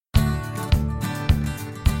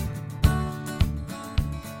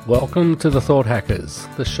Welcome to The Thought Hackers,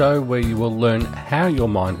 the show where you will learn how your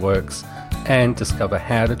mind works and discover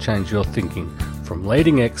how to change your thinking from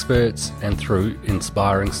leading experts and through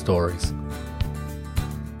inspiring stories.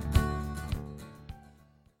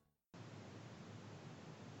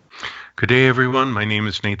 Good day, everyone. My name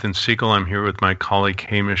is Nathan Siegel. I'm here with my colleague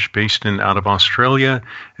Hamish Baston out of Australia,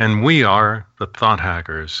 and we are The Thought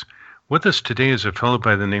Hackers. With us today is a fellow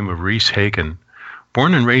by the name of Rhys Hagan.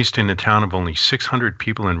 Born and raised in a town of only 600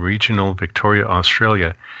 people in regional Victoria,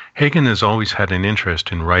 Australia, Hagan has always had an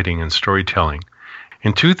interest in writing and storytelling.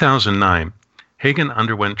 In 2009, Hagan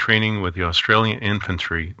underwent training with the Australian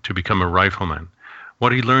Infantry to become a rifleman.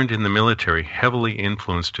 What he learned in the military heavily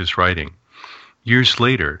influenced his writing. Years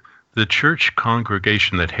later, the church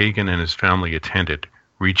congregation that Hagan and his family attended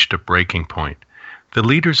reached a breaking point. The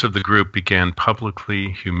leaders of the group began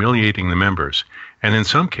publicly humiliating the members, and in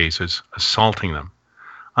some cases, assaulting them.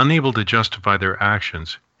 Unable to justify their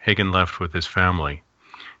actions, Hagan left with his family.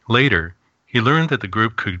 Later, he learned that the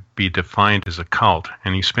group could be defined as a cult,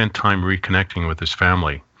 and he spent time reconnecting with his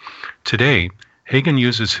family. Today, Hagan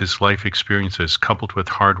uses his life experiences coupled with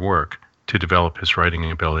hard work to develop his writing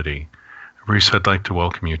ability. Rhys, I'd like to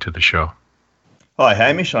welcome you to the show. Hi,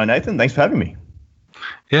 Hamish. Hi, Nathan. Thanks for having me.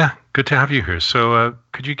 Yeah, good to have you here. So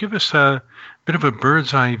could you give us a bit of a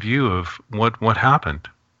bird's eye view of what happened?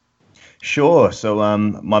 Sure. So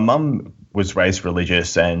my mum was raised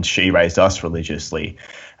religious and she raised us religiously.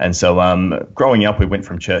 And so growing up, we went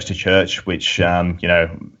from church to church, which,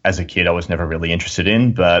 as a kid, I was never really interested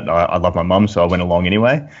in, but I love my mum, so I went along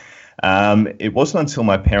anyway. It wasn't until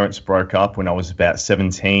my parents broke up when I was about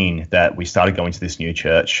 17 that we started going to this new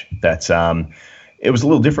church that it was a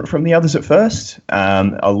little different from the others at first,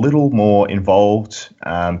 a little more involved.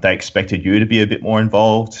 They expected you to be a bit more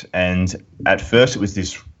involved. And at first it was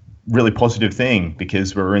this really positive thing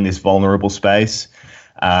because we were in this vulnerable space.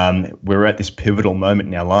 We were at this pivotal moment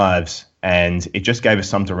in our lives, and it just gave us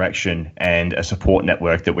some direction and a support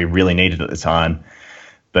network that we really needed at the time.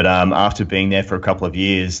 But after being there for a couple of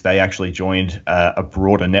years, they actually joined a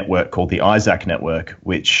broader network called the Isaac Network,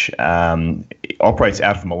 which operates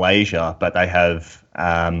out of Malaysia, but they have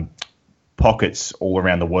pockets all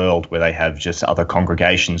around the world where they have just other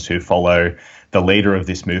congregations who follow the leader of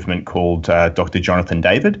this movement called Dr. Jonathan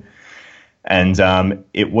David. And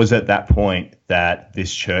it was at that point that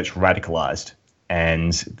this church radicalized.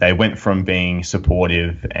 And they went from being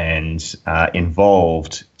supportive and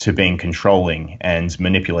involved to being controlling and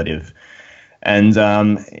manipulative. And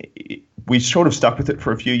we sort of stuck with it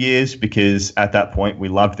for a few years because at that point we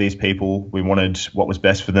loved these people. We wanted what was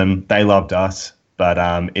best for them. They loved us.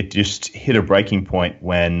 But it just hit a breaking point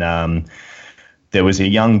when there was a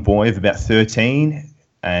young boy of about 13.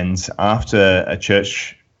 And after a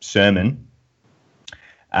church sermon,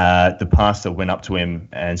 the pastor went up to him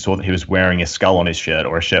and saw that he was wearing a skull on his shirt,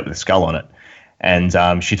 or a shirt with a skull on it.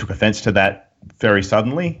 And she took offense to that very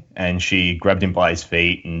suddenly, and she grabbed him by his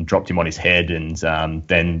feet and dropped him on his head, and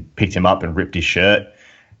then picked him up and ripped his shirt.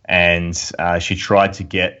 And she tried to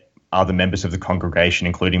get other members of the congregation,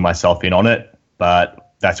 including myself, in on it.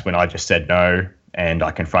 But that's when I just said no, and I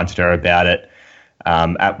confronted her about it,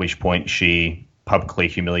 at which point she publicly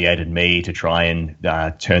humiliated me to try and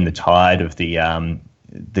turn the tide of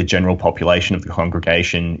the general population of the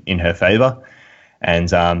congregation in her favor. And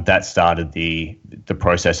that started the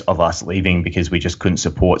process of us leaving because we just couldn't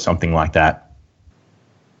support something like that.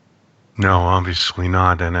 No, obviously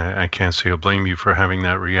not. And I can't say I blame you for having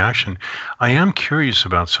that reaction. I am curious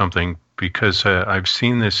about something because I've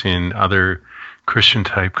seen this in other Christian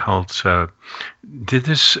type cults. Did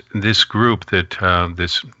this group that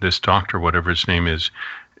this doctor, whatever his name is,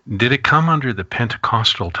 did it come under the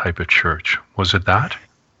Pentecostal type of church? Was it that?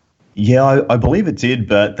 Yeah, I believe it did,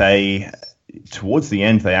 but towards the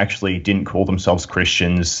end, they actually didn't call themselves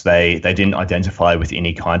Christians. They didn't identify with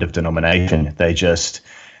any kind of denomination. They just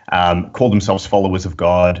called themselves followers of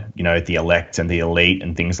God, the elect and the elite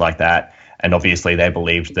and things like that. And obviously they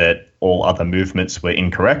believed that all other movements were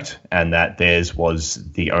incorrect and that theirs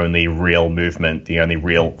was the only real movement, the only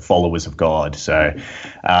real followers of God. So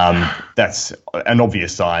that's an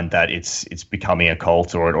obvious sign that it's becoming a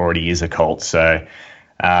cult, or it already is a cult. So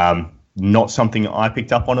not something I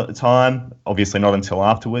picked up on at the time, obviously not until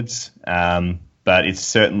afterwards, but it's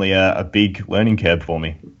certainly a big learning curve for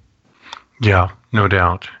me. Yeah, no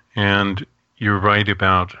doubt. And you're right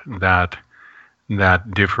about that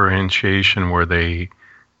differentiation where they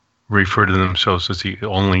refer to themselves as the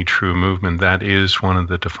only true movement. That is one of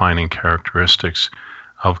the defining characteristics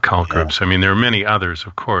of cult groups. I mean, there are many others,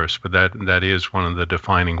 of course, but that is one of the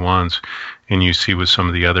defining ones. And you see with some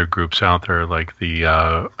of the other groups out there, like the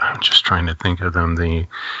I'm just trying to think of them. There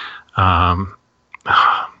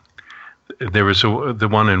was the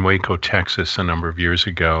one in Waco, Texas, a number of years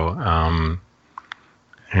ago.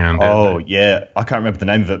 Yeah, I can't remember the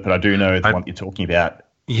name of it, but I do know the one you're talking about.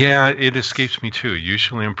 Yeah, it escapes me too.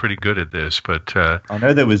 Usually I'm pretty good at this, but I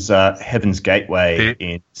know there was Heaven's Gateway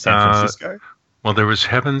in San Francisco. Well, there was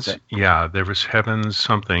Heaven's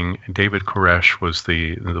something. David Koresh was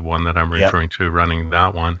the one that I'm referring to, running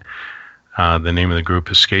that one. The name of the group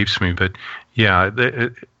escapes me, but yeah,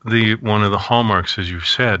 the one of the hallmarks, as you've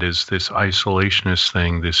said, is this isolationist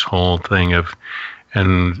thing, this whole thing of,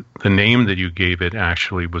 and the name that you gave it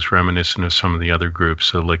actually was reminiscent of some of the other groups,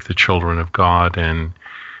 so like the Children of God and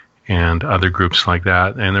other groups like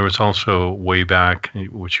that. And there was also way back,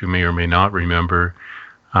 which you may or may not remember,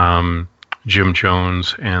 Jim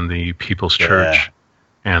Jones and the People's Church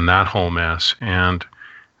and that whole mess. And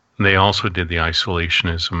they also did the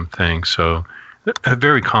isolationism thing. So a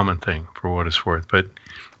very common thing for what it's worth. But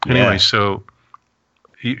anyway, so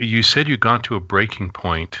you said you got to a breaking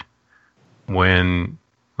point when,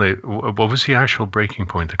 what was the actual breaking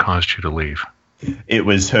point that caused you to leave? It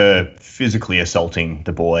was her physically assaulting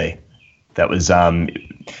the boy. That was,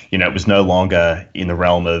 it was no longer in the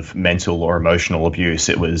realm of mental or emotional abuse.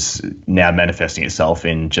 It was now manifesting itself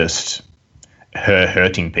in just her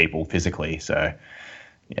hurting people physically. So,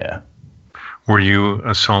 yeah. Were you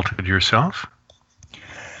assaulted yourself?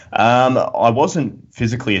 I wasn't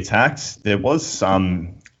physically attacked. There was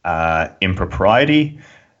some impropriety.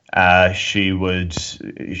 She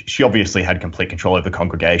obviously had complete control over the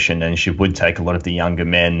congregation, and she would take a lot of the younger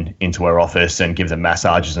men into her office and give them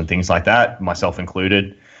massages and things like that, myself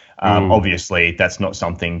included. Obviously, that's not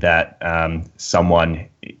something that someone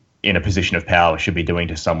in a position of power should be doing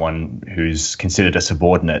to someone who's considered a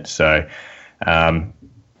subordinate. So a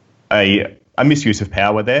misuse of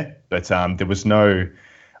power there, but there was no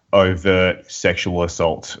overt sexual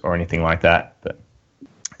assault or anything like that, but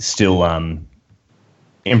still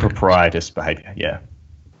improprietous behavior. Yeah.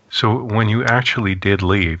 So when you actually did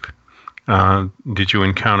leave, did you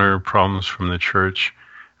encounter problems from the church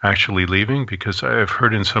actually leaving? Because I've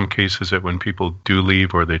heard in some cases that when people do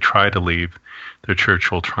leave or they try to leave, the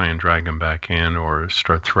church will try and drag them back in or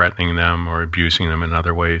start threatening them or abusing them in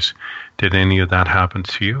other ways. Did any of that happen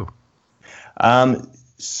to you?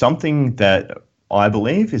 Something that I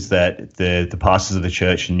believe is that the pastors of the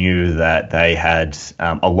church knew that they had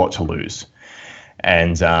a lot to lose.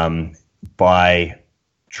 And by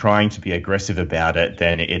trying to be aggressive about it,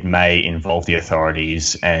 then it may involve the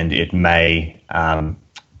authorities and it may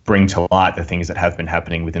bring to light the things that have been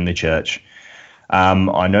happening within the church.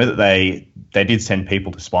 I know that they did send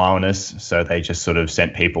people to spy on us, so they just sort of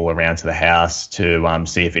sent people around to the house to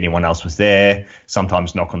see if anyone else was there,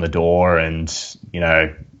 sometimes knock on the door and,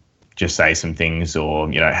 just say some things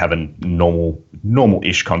or, have a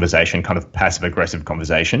normal-ish conversation, kind of passive-aggressive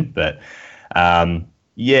conversation. But,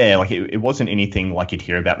 it wasn't anything like you'd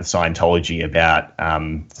hear about with Scientology about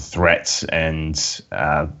threats and,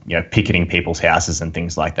 picketing people's houses and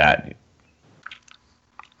things like that.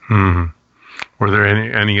 Were there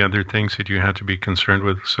any other things that you had to be concerned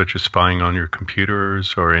with, such as spying on your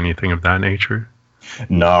computers or anything of that nature?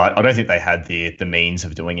 No, I don't think they had the means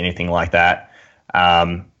of doing anything like that.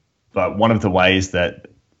 But one of the ways that,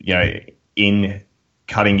 in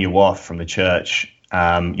cutting you off from the church,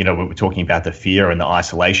 we were talking about the fear and the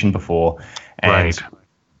isolation before. And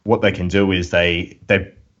what they can do is they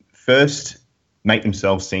first make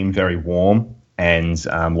themselves seem very warm and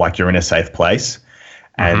like you're in a safe place.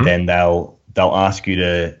 And then they'll ask you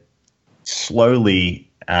to slowly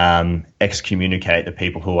excommunicate the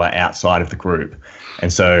people who are outside of the group.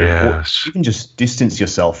 And so you can just distance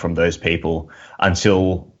yourself from those people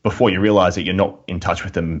until before you realize that you're not in touch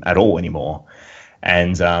with them at all anymore.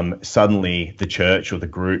 And suddenly the church or the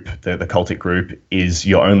group, the cultic group, is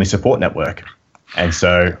your only support network. And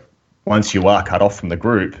so once you are cut off from the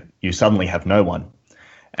group, you suddenly have no one.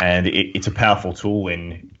 And it's a powerful tool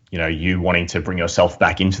in you wanting to bring yourself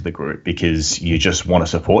back into the group because you just want a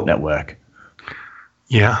support network.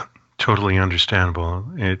 Yeah, totally understandable.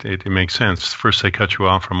 It makes sense. First, they cut you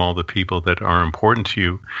off from all the people that are important to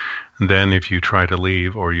you. And then if you try to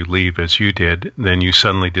leave or you leave as you did, then you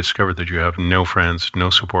suddenly discover that you have no friends, no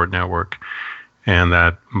support network. And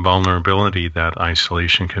that vulnerability, that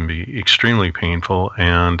isolation can be extremely painful.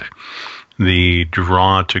 And the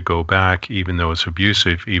draw to go back, even though it's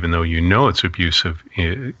abusive, even though it's abusive,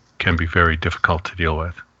 it can be very difficult to deal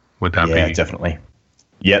with. Would that be? Yeah, definitely.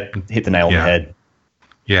 Yep, hit the nail on the head.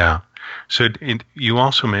 Yeah. You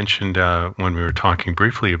also mentioned when we were talking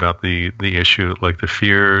briefly about the issue, like the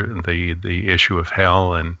fear, the issue of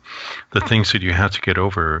hell, and the things that you had to get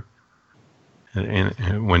over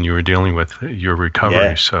when you were dealing with your recovery.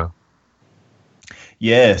 Yeah. So,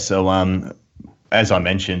 yeah. So, as I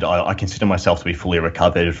mentioned, I consider myself to be fully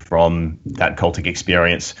recovered from that cultic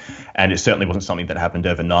experience, and it certainly wasn't something that happened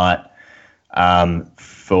overnight.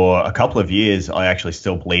 For a couple of years, I actually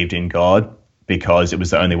still believed in God, because it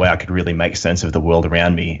was the only way I could really make sense of the world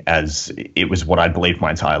around me, as it was what I'd believed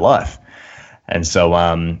my entire life. And so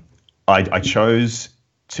I chose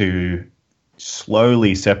to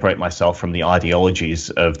slowly separate myself from the ideologies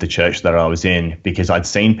of the church that I was in, because I'd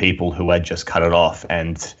seen people who had just cut it off,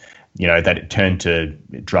 and that it turned to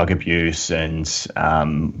drug abuse, and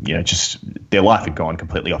just their life had gone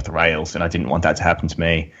completely off the rails, and I didn't want that to happen to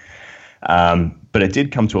me. But it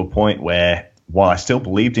did come to a point where, while I still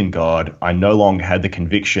believed in God, I no longer had the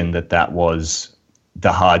conviction that that was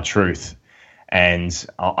the hard truth. And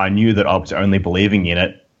I knew that I was only believing in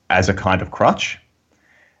it as a kind of crutch.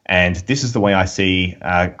 And this is the way I see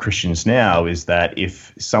Christians now, is that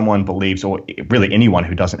if someone believes, or really anyone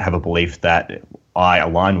who doesn't have a belief that I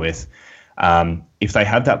align with, if they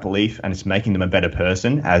have that belief and it's making them a better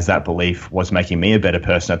person, as that belief was making me a better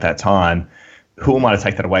person at that time, who am I to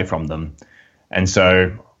take that away from them? And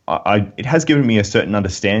so it has given me a certain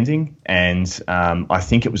understanding, and I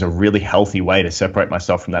think it was a really healthy way to separate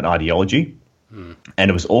myself from that ideology. And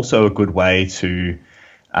it was also a good way to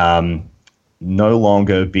no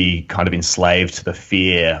longer be kind of enslaved to the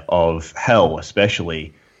fear of hell,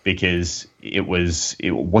 especially because it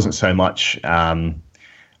wasn't so much a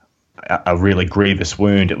really grievous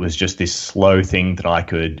wound. It was just this slow thing that I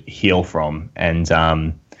could heal from. And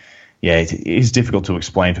it is difficult to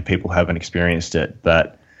explain for people who haven't experienced it,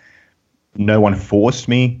 but no one forced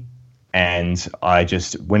me, and I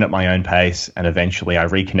just went at my own pace, and eventually I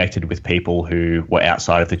reconnected with people who were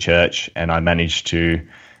outside of the church, and I managed to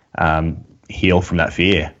heal from that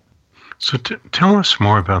fear. So tell us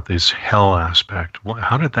more about this hell aspect.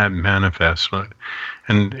 How did that manifest?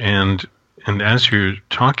 And as you're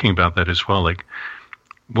talking about that as well, like,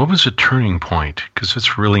 what was a turning point? Because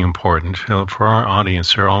it's really important for our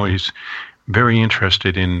audience. They're always very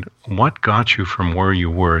interested in what got you from where you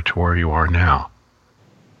were to where you are now.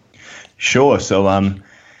 Sure. So,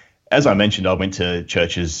 as I mentioned, I went to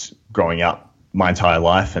churches growing up my entire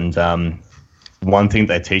life, and one thing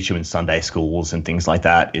they teach you in Sunday schools and things like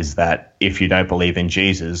that is that if you don't believe in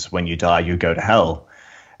Jesus, when you die, you go to hell.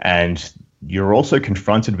 And you're also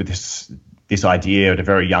confronted with this idea at a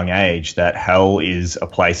very young age that hell is a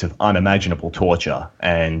place of unimaginable torture,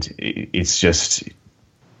 and it's just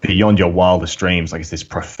beyond your wildest dreams. Like, it's this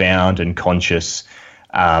profound and conscious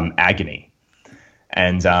agony.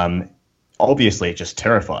 And obviously it just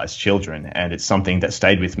terrifies children, and it's something that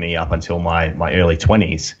stayed with me up until my early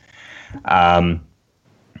 20s.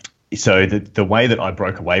 So the way that I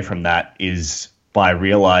broke away from that is by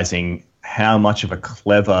realizing how much of a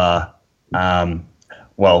clever, for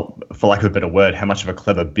lack of a better word, how much of a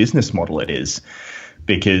clever business model it is.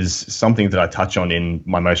 Because something that I touch on in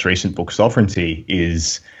my most recent book, Sovereignty,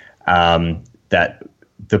 is that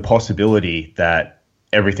the possibility that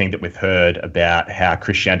everything that we've heard about how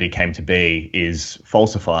Christianity came to be is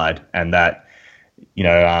falsified, and that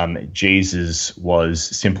Jesus was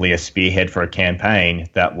simply a spearhead for a campaign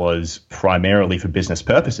that was primarily for business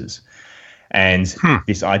purposes. And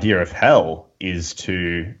this idea of hell is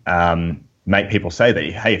to make people say that,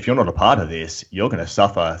 hey, if you're not a part of this, you're going to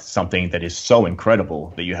suffer something that is so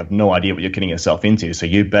incredible that you have no idea what you're getting yourself into. So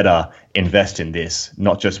you better invest in this,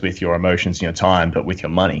 not just with your emotions and your time, but with your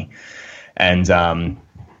money. And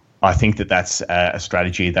I think that that's a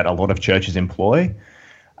strategy that a lot of churches employ.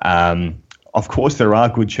 Of course, there are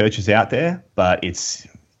good churches out there, but it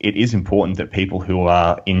is important that people who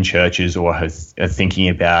are in churches or are thinking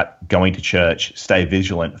about going to church stay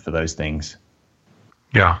vigilant for those things.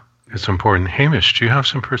 Yeah. It's important. Hamish, do you have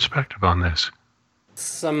some perspective on this?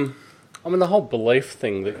 The whole belief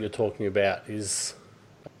thing that you're talking about is,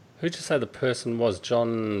 who'd you say the person was?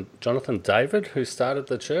 Jonathan David, who started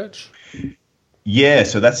the church? Yeah,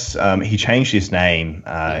 so that's he changed his name.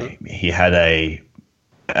 He had a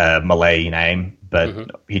Malay name, but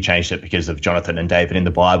he changed it because of Jonathan and David in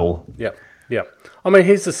the Bible. Yeah.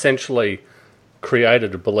 He's essentially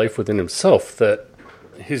created a belief within himself that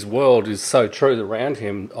his world is so true around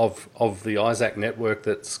him of the Isaac network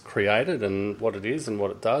that's created and what it is and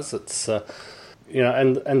what it does. It's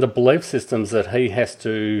and the belief systems that he has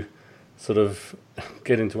to sort of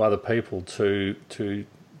get into other people to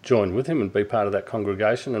join with him and be part of that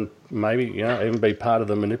congregation, and maybe even be part of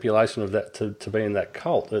the manipulation of that to be in that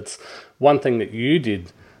cult. It's one thing that you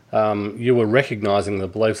did. You were recognising the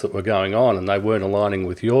beliefs that were going on, and they weren't aligning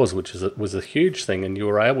with yours, which was a huge thing. And you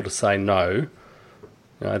were able to say no.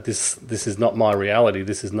 This is not my reality.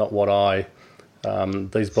 This is not what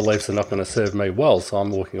these beliefs are not going to serve me well. So I'm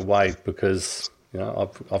walking away because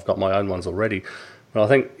I've got my own ones already. But I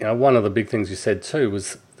think one of the big things you said too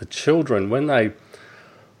was the children when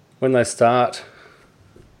they start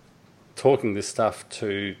talking this stuff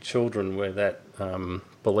to children, where that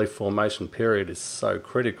belief formation period is so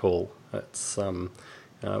critical. It's one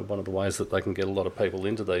of the ways that they can get a lot of people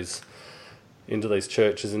into these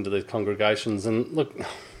churches, into these congregations. And look,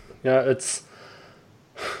 it's,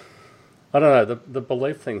 I don't know, the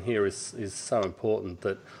belief thing here is so important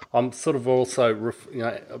that I'm sort of also,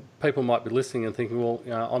 people might be listening and thinking, well,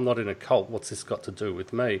 I'm not in a cult. What's this got to do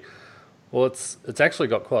with me? Well, it's actually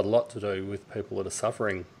got quite a lot to do with people that are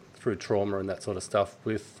suffering through trauma and that sort of stuff.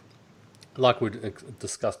 With, like we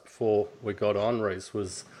discussed before we got on, Reese,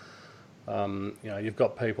 was you've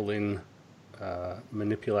got people in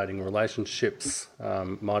manipulating relationships,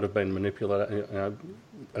 might have been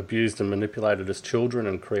abused and manipulated as children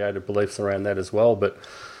and created beliefs around that as well. But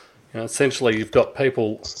essentially, you've got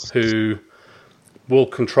people who will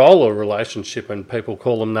control a relationship, and people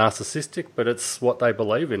call them narcissistic, but it's what they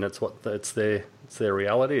believe in. It's their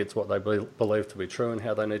reality. It's what they believe to be true, and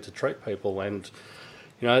how they need to treat people. And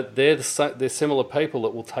they're similar people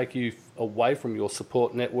that will take you away from your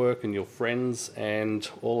support network and your friends, and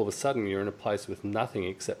all of a sudden you're in a place with nothing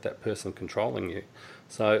except that person controlling you.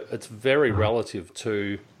 So it's very relative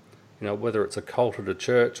to, whether it's a cult at a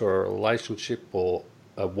church or a relationship or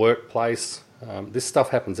a workplace. This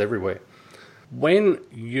stuff happens everywhere. When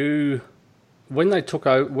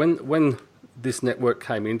this network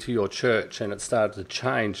came into your church and it started to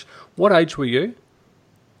change, what age were you?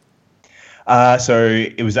 So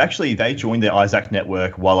it was actually, they joined the Isaac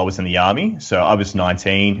Network while I was in the army. So I was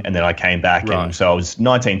 19 and then I came back. Right. And so I was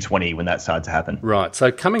 19, 20 when that started to happen. Right. So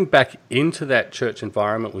coming back into that church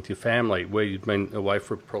environment with your family, where you'd been away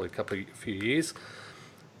for probably a few years,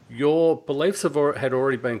 your beliefs had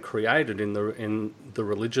already been created in the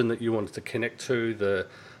religion that you wanted to connect to, the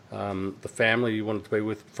family you wanted to be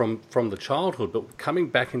with from the childhood. But coming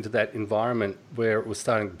back into that environment where it was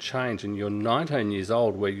starting to change, and you're 19 years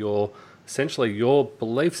old, where essentially your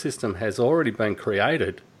belief system has already been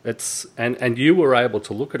created. And you were able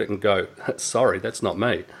to look at it and go, sorry, that's not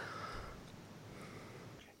me.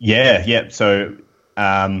 Yeah. So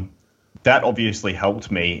that obviously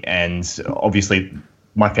helped me, and obviously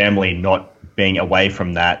my family not being away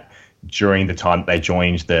from that during the time they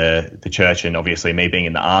joined the church, and obviously me being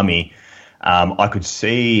in the army, I could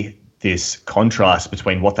see this contrast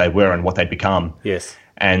between what they were and what they'd become. Yes.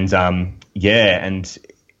 And and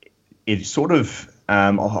it sort of,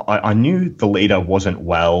 I knew the leader wasn't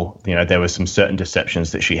well. There were some certain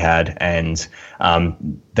deceptions that she had, and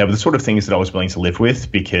they were the sort of things that I was willing to live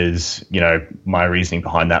with, because my reasoning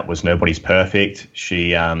behind that was nobody's perfect. She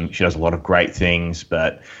does a lot of great things,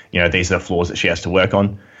 but these are the flaws that she has to work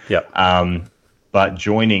on. Yeah. But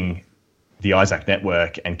joining the Isaac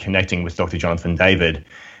Network and connecting with Dr. Jonathan David,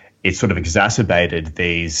 it sort of exacerbated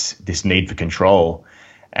this need for control,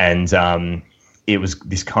 and it was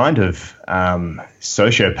this kind of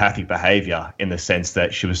sociopathic behavior, in the sense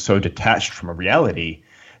that she was so detached from a reality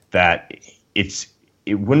that it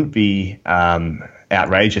wouldn't be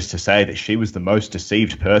outrageous to say that she was the most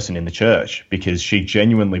deceived person in the church, because she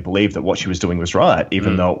genuinely believed that what she was doing was right,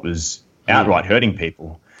 even though it was outright hurting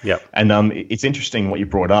people. Yeah. And it's interesting what you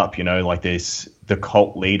brought up, like the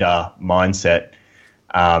cult leader mindset.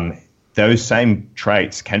 Those same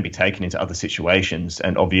traits can be taken into other situations,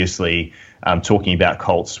 and obviously talking about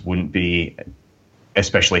cults wouldn't be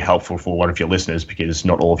especially helpful for a lot of your listeners, because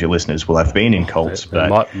not all of your listeners will have been in cults.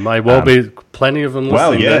 But may well be plenty of them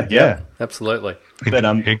listening. Well, yeah, absolutely. But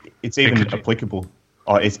it's even applicable.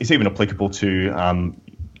 It's even applicable to,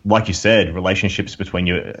 like you said, relationships between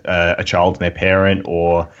a child and their parent,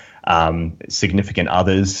 or significant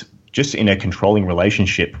others, just in a controlling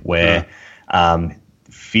relationship where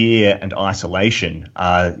fear and isolation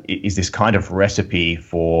is this kind of recipe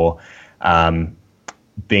for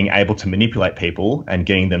being able to manipulate people and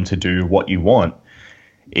getting them to do what you want.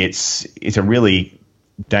 It's a really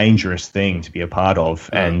dangerous thing to be a part of,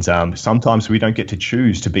 and sometimes we don't get to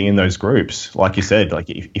choose to be in those groups. Like you said, like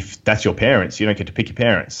if that's your parents, you don't get to pick your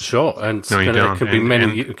parents. It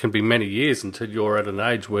can be many years until you're at an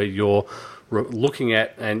age where you're looking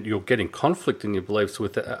at and you're getting conflict in your beliefs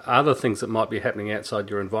with other things that might be happening outside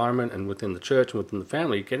your environment and within the church and within the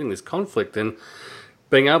family. You're getting this conflict, and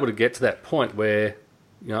being able to get to that point where,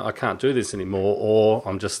 I can't do this anymore, or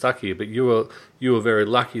I'm just stuck here. But you were very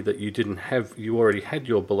lucky that you already had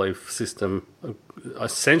your belief system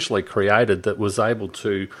essentially created that was able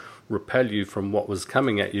to repel you from what was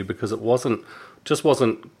coming at you, because it wasn't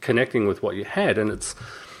connecting with what you had. And it's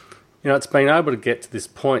been able to get to this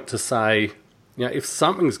point to say, if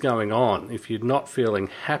something's going on, if you're not feeling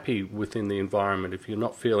happy within the environment, if you're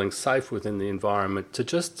not feeling safe within the environment, to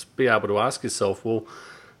just be able to ask yourself, well,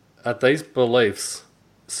 are these beliefs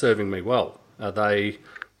serving me well? Are they,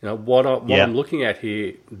 what I'm looking at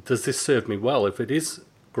here, does this serve me well? If it is,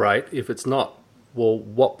 great. If it's not, well,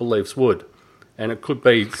 what beliefs would? And it could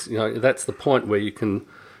be, that's the point where you can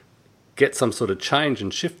get some sort of change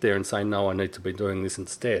and shift there and say, no, I need to be doing this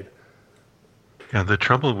instead. Yeah, the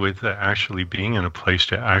trouble with actually being in a place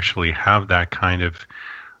to actually have that kind of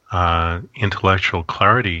intellectual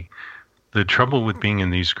clarity, the trouble with being in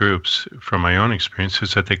these groups, from my own experience,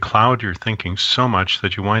 is that they cloud your thinking so much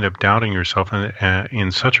that you wind up doubting yourself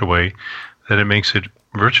in such a way that it makes it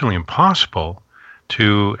virtually impossible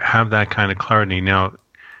to have that kind of clarity. Now,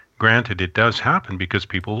 granted, it does happen because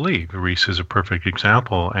people leave. Reese is a perfect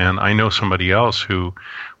example. And I know somebody else who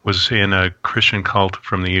was in a Christian cult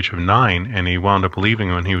from the age of 9, and he wound up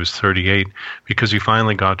leaving when he was 38 because he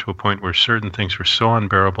finally got to a point where certain things were so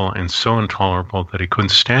unbearable and so intolerable that he couldn't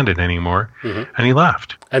stand it anymore, and he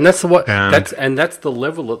left. And that's the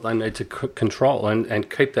level that they need to control and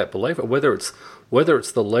keep that belief. Whether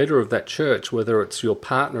it's the leader of that church, whether it's your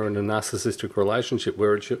partner in a narcissistic relationship,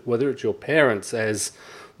 whether it's your parents, as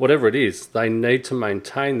whatever it is, they need to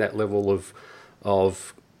maintain that level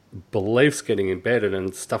of beliefs getting embedded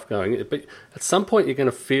and stuff going. But at some point, you're going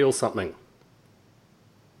to feel something.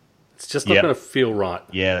 It's just not going to feel right.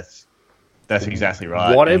 Yeah, that's exactly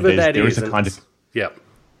right. Whatever that there is, a kind of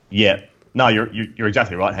yeah. No, you're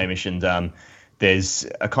exactly right, Hamish. And there's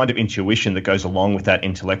a kind of intuition that goes along with that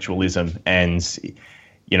intellectualism, and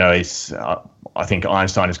it's I think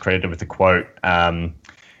Einstein is credited with the quote.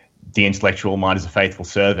 The intellectual mind is a faithful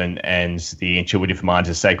servant, and the intuitive mind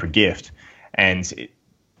is a sacred gift. And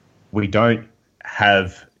we don't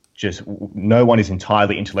have no one is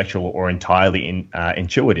entirely intellectual or entirely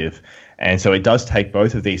intuitive. And so it does take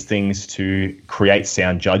both of these things to create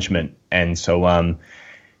sound judgment. And so,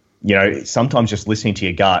 sometimes just listening to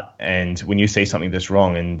your gut, and when you see something that's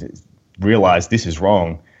wrong and realize this is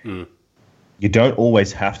wrong, you don't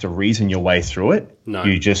always have to reason your way through it. No.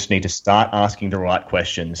 You just need to start asking the right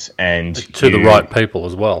questions and to the right people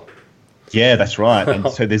as well. Yeah, that's right. And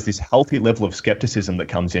so there's this healthy level of skepticism that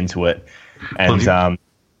comes into it. And sorry,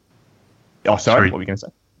 what were you going to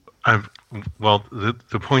say?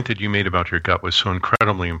 The point that you made about your gut was so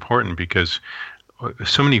incredibly important, because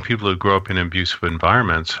so many people who grow up in abusive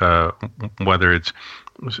environments, whether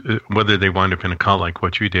they wind up in a cult like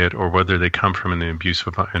what you did, or whether they come from an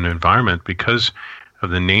abusive environment, because of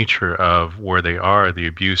the nature of where they are, the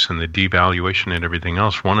abuse and the devaluation and everything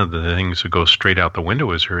else, one of the things that goes straight out the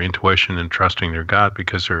window is their intuition and trusting their gut,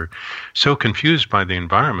 because they're so confused by the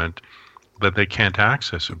environment that they can't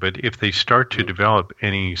access it. But if they start to develop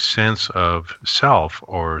any sense of self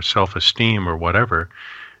or self-esteem or whatever,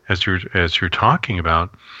 as you're talking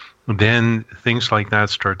about, then things like that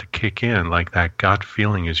start to kick in, like that gut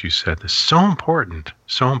feeling, as you said. It's so important,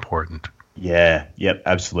 so important. Yeah, yep,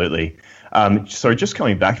 absolutely. So just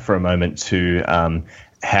coming back for a moment to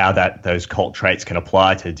how those cult traits can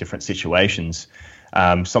apply to different situations.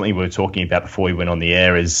 Something we were talking about before we went on the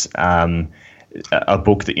air is a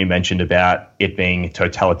book that you mentioned about it being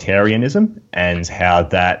totalitarianism, and how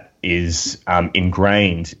that is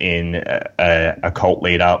ingrained in a cult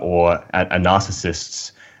leader or a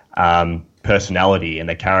narcissist's personality and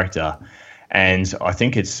their character. And I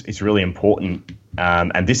think it's really important,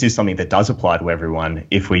 and this is something that does apply to everyone,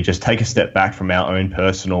 if we just take a step back from our own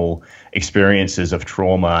personal experiences of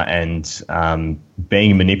trauma and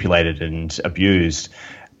being manipulated and abused,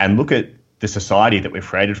 and look at the society that we've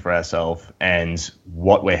created for ourselves and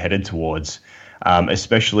what we're headed towards,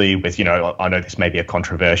 especially with, I know this may be a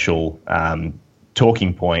controversial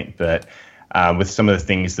talking point, but with some of the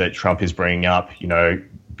things that Trump is bringing up,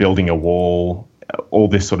 building a wall, all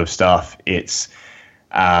this sort of stuff, it's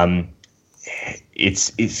kind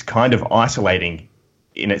of isolating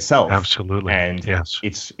in itself. Absolutely. And yes,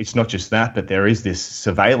 it's not just that, but there is this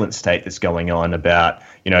surveillance state that's going on about,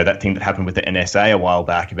 that thing that happened with the NSA a while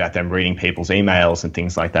back about them reading people's emails and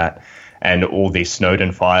things like that, and all these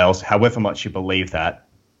Snowden files. However much you believe that,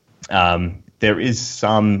 there is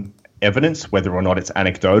some evidence, whether or not it's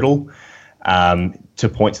anecdotal, to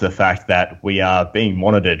point to the fact that we are being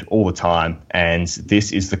monitored all the time, and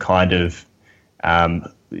this is the kind of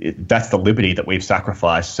that's the liberty that we've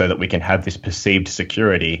sacrificed so that we can have this perceived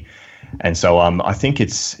security. And so I think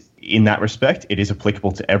it's, in that respect, it is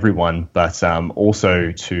applicable to everyone, but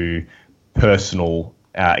also to personal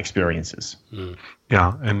experiences.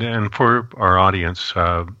 Yeah, and for our audience,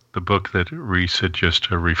 the book that Reese had just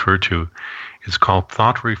referred to is called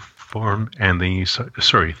Thought Reform and the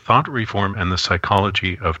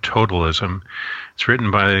Psychology of Totalism. It's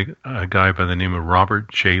written by a guy by the name of Robert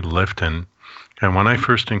J. Lifton. And when I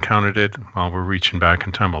first encountered it, well, we're reaching back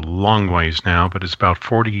in time a long ways now, but it's about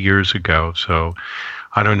 40 years ago, so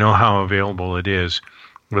I don't know how available it is.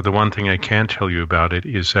 But the one thing I can tell you about it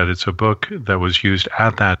is that it's a book that was used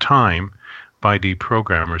at that time by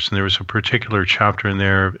deprogrammers. And there was a particular chapter in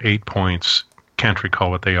there, 8 points, can't recall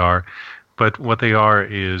what they are, but what they are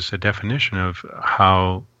is a definition of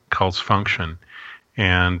how cults function.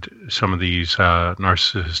 And some of these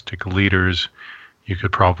narcissistic leaders, you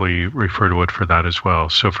could probably refer to it for that as well.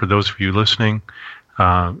 So for those of you listening,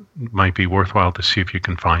 might be worthwhile to see if you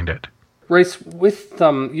can find it. Reese, with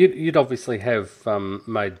you'd obviously have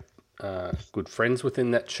made good friends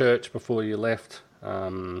within that church before you left.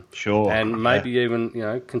 Sure. And maybe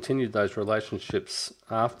even continued those relationships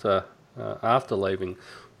after leaving.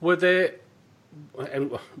 Were there,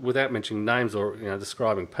 and without mentioning names or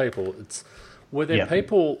describing people, were there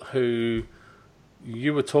people who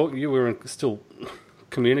you were still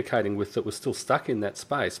communicating with that were still stuck in that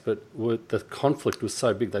space, but the conflict was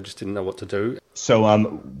so big they just didn't know what to do? So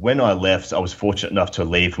when I left, I was fortunate enough to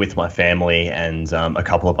leave with my family and a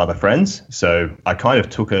couple of other friends. So I kind of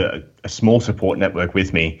took a small support network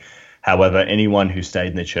with me. However, anyone who stayed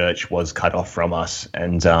in the church was cut off from us,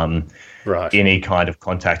 and any kind of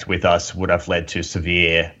contact with us would have led to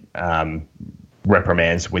severe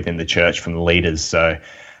reprimands within the church from the leaders. So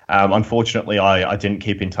unfortunately, I didn't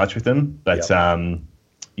keep in touch with them. But I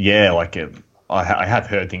have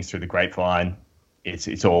heard things through the grapevine.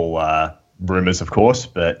 It's all rumors, of course,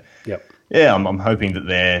 but I'm hoping that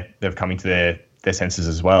they're coming to their senses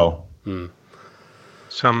as well.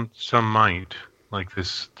 Some might, like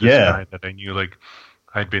this guy that I knew. Like,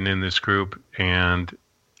 I'd been in this group, and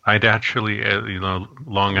I'd actually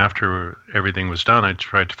long after everything was done, I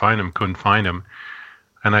tried to find him, couldn't find him,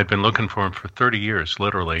 and I'd been looking for him for 30 years,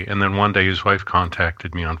 literally. And then one day his wife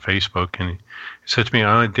contacted me on Facebook, and he said to me,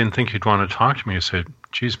 "I didn't think you'd want to talk to me." I said,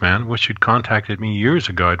 "Geez, man, wish you'd contacted me years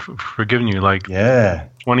ago. I'd forgiven you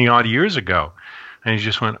 20 odd years ago." And he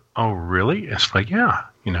just went, "Oh, really?" It's like, yeah,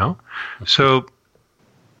 So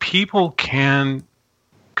people can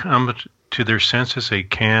come to their senses. They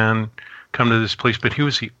can come to this place. But he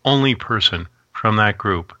was the only person from that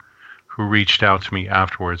group who reached out to me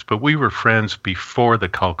afterwards. But we were friends before the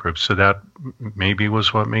cult group, so that maybe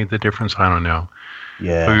was what made the difference. I don't know.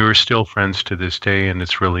 Yeah. But we were still friends to this day, and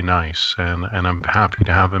it's really nice. And I'm happy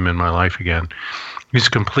to have him in my life again. He's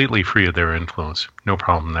completely free of their influence. No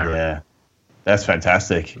problem there. Yeah. That's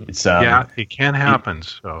fantastic. It's it can happen.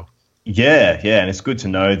 So yeah, and it's good to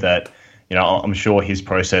know that I'm sure his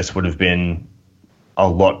process would have been a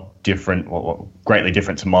lot different, greatly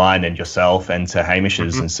different to mine and yourself and to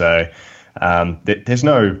Hamish's, and so there's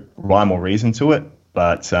no rhyme or reason to it,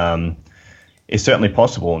 but it's certainly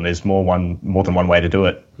possible, and there's more than one way to do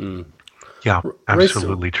it. Yeah,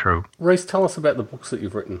 absolutely true. Reese, tell us about the books that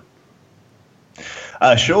you've written.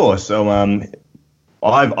 Sure. So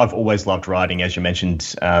I've always loved writing, as you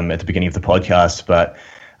mentioned at the beginning of the podcast, but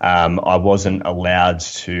I wasn't allowed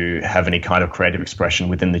to have any kind of creative expression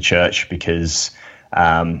within the church because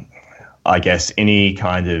I guess any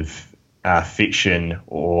kind of fiction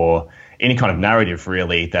or any kind of narrative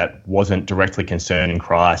really that wasn't directly concerning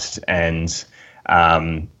Christ and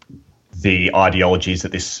the ideologies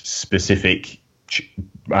that this specific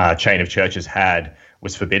chain of churches had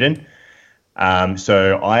was forbidden.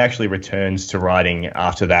 So I actually returned to writing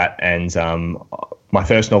after that, and my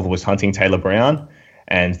first novel was Hunting Taylor Brown,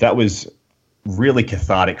 and that was really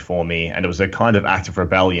cathartic for me, and it was a kind of act of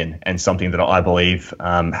rebellion and something that I believe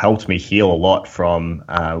helped me heal a lot from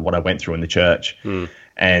what I went through in the church.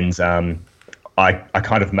 And I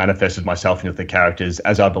kind of manifested myself into the characters,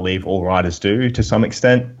 as I believe all writers do to some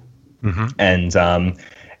extent. And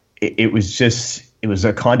it was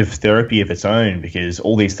a kind of therapy of its own, because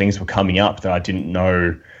all these things were coming up that I didn't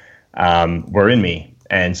know were in me.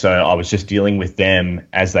 And so I was just dealing with them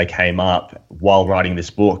as they came up while writing this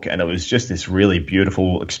book. And it was just this really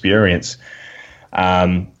beautiful experience.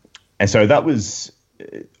 And so that was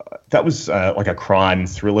like a crime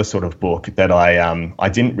thriller sort of book that I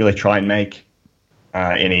didn't really try and make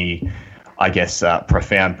any, I guess,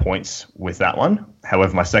 profound points with that one.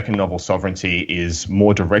 However, my second novel, Sovereignty, is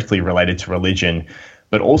more directly related to religion,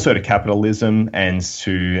 but also to capitalism and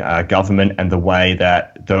to government and the way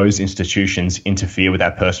that those institutions interfere with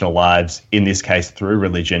our personal lives, in this case through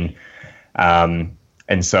religion. And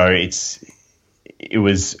so it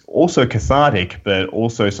was also cathartic, but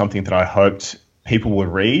also something that I hoped people would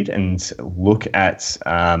read and look at,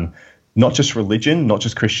 not just religion, not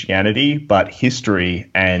just Christianity, but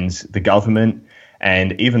history and the government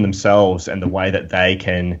and even themselves and the way that they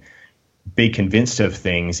can be convinced of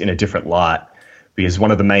things in a different light. Because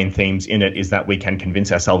one of the main themes in it is that we can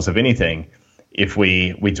convince ourselves of anything if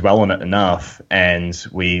we dwell on it enough, and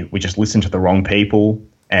we just listen to the wrong people,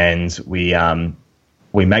 and we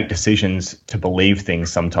make decisions to believe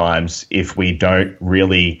things sometimes if we don't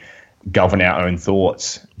really govern our own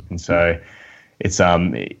thoughts. And so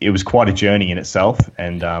it was quite a journey in itself,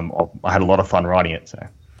 and I had a lot of fun writing it. So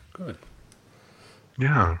good.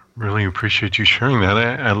 Yeah, really appreciate you sharing that.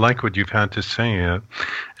 I like what you've had to say,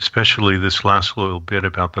 especially this last little bit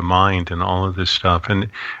about the mind and all of this stuff. And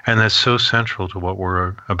that's so central to what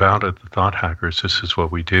we're about at the Thought Hackers. This is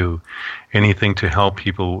what we do. Anything to help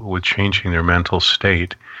people with changing their mental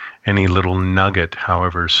state, any little nugget,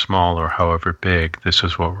 however small or however big, this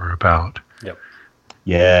is what we're about. Yep.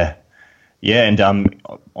 Yeah. Yeah, and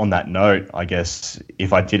on that note, I guess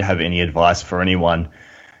if I did have any advice for anyone,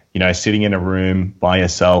 sitting in a room by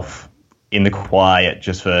yourself in the quiet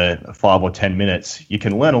just for 5 or 10 minutes, you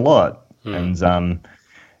can learn a lot. And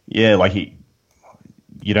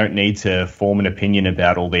you don't need to form an opinion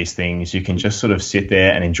about all these things. You can just sort of sit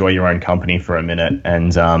there and enjoy your own company for a minute.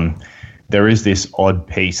 And there is this odd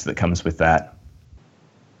peace that comes with that.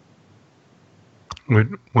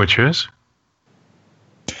 Which is?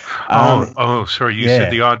 Sorry. You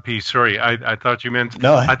said the odd piece. Sorry, I thought you meant.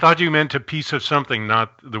 No, I thought you meant a piece of something,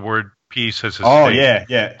 not the word piece as a. Oh state.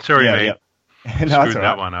 yeah. Sorry, mate. Yeah. No, screwed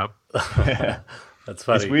that one up. That's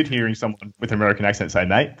funny. It's weird hearing someone with an American accent say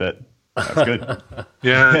 "mate," but that's good.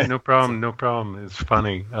 Yeah, no problem. It's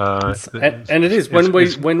funny. And it is when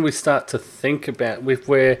we start to think about, if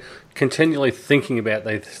we're continually thinking about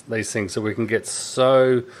these things, so we can get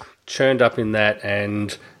so churned up in that,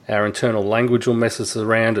 and our internal language will mess us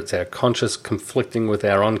around. It's our conscious conflicting with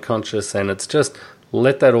our unconscious, and it's just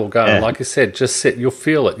let that all go. Yeah. And like I said, just sit. You'll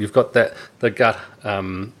feel it. You've got the gut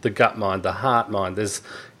mind, the heart mind. There's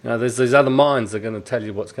these other minds that are going to tell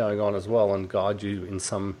you what's going on as well and guide you in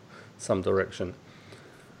some direction.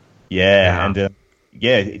 Yeah. And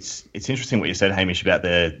it's interesting what you said, Hamish, about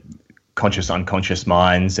the conscious unconscious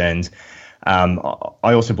minds, and I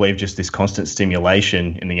also believe just this constant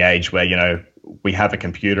stimulation in the age where we have a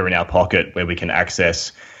computer in our pocket where we can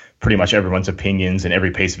access pretty much everyone's opinions and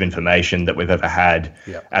every piece of information that we've ever had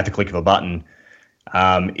at the click of a button.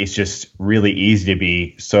 It's just really easy to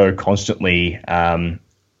be so constantly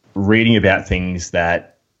reading about things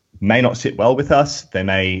that may not sit well with us. They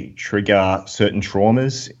may trigger certain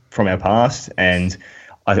traumas from our past, and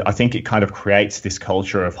I think it kind of creates this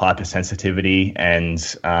culture of hypersensitivity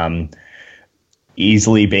and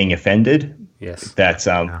easily being offended. Yes. That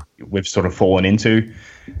we've sort of fallen into.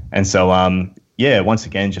 And so, once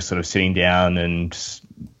again, just sort of sitting down and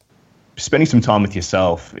spending some time with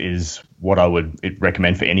yourself is what I would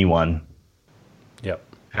recommend for anyone. Yep.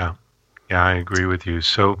 Yeah, I agree with you.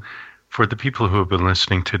 So for the people who have been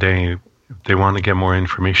listening today, if they want to get more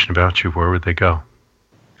information about you, where would they go?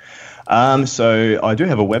 So I do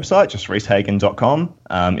have a website, just rhyshagen.com.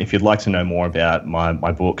 If you'd like to know more about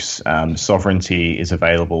my books, Sovereignty is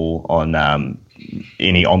available on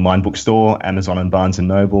any online bookstore. Amazon and Barnes &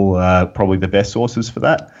 Noble are probably the best sources for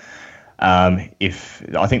that.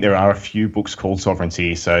 I think there are a few books called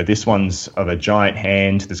Sovereignty. So this one's of a giant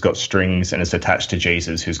hand that's got strings and it's attached to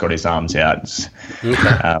Jesus, who's got his arms out. It's,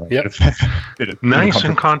 nice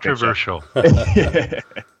and controversial. Yeah,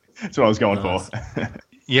 that's what I was going for.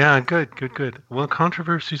 Yeah, good. Well,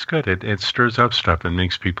 controversy's good. It stirs up stuff and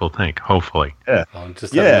makes people think, hopefully. Yeah. I'm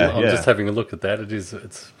just having a look at that. It's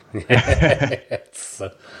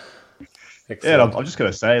excellent. I'm just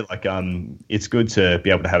going to say, it's good to be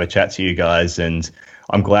able to have a chat to you guys, and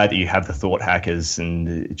I'm glad that you have the Thought Hackers,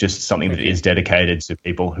 and just something that is dedicated to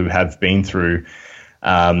people who have been through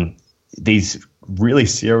these really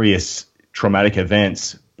serious traumatic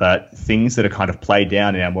events, but things that are kind of played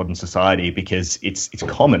down in our modern society because it's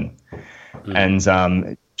common.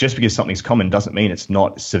 And just because something's common doesn't mean it's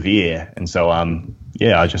not severe. And so,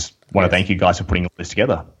 I just want to thank you guys for putting all this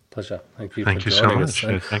together. Pleasure. Thank you so much.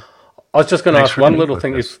 I was just going to ask one little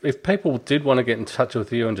thing. If people did want to get in touch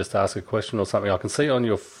with you and just ask a question or something, I can see on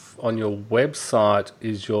your website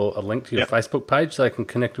is a link to your Facebook page, so they can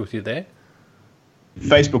connect with you there.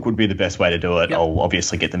 Facebook would be the best way to do it. Yep. I'll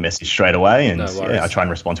obviously get the message straight away, and I try and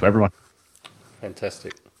respond to everyone.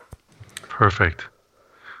 Fantastic. Perfect.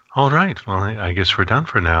 All right. Well, I guess we're done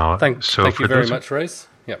for now. Thank you very much, Reese.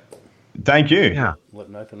 Yep. Thank you. Yeah. Let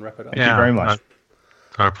Nathan wrap it up. Thank you very much.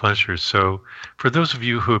 Our pleasure. So, for those of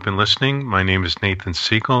you who have been listening, my name is Nathan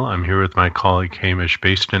Siegel. I'm here with my colleague Hamish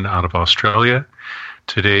Baston out of Australia.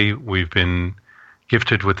 Today, we've been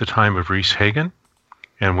gifted with the time of Reese Hagen,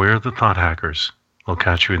 and we're the Thought Hackers. We'll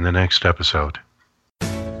catch you in the next episode.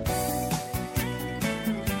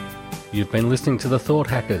 You've been listening to the Thought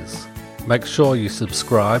Hackers. Make sure you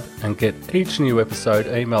subscribe and get each new episode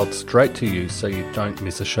emailed straight to you so you don't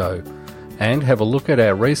miss a show. And have a look at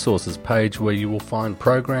our resources page where you will find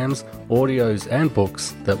programs, audios and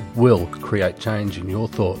books that will create change in your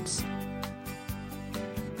thoughts.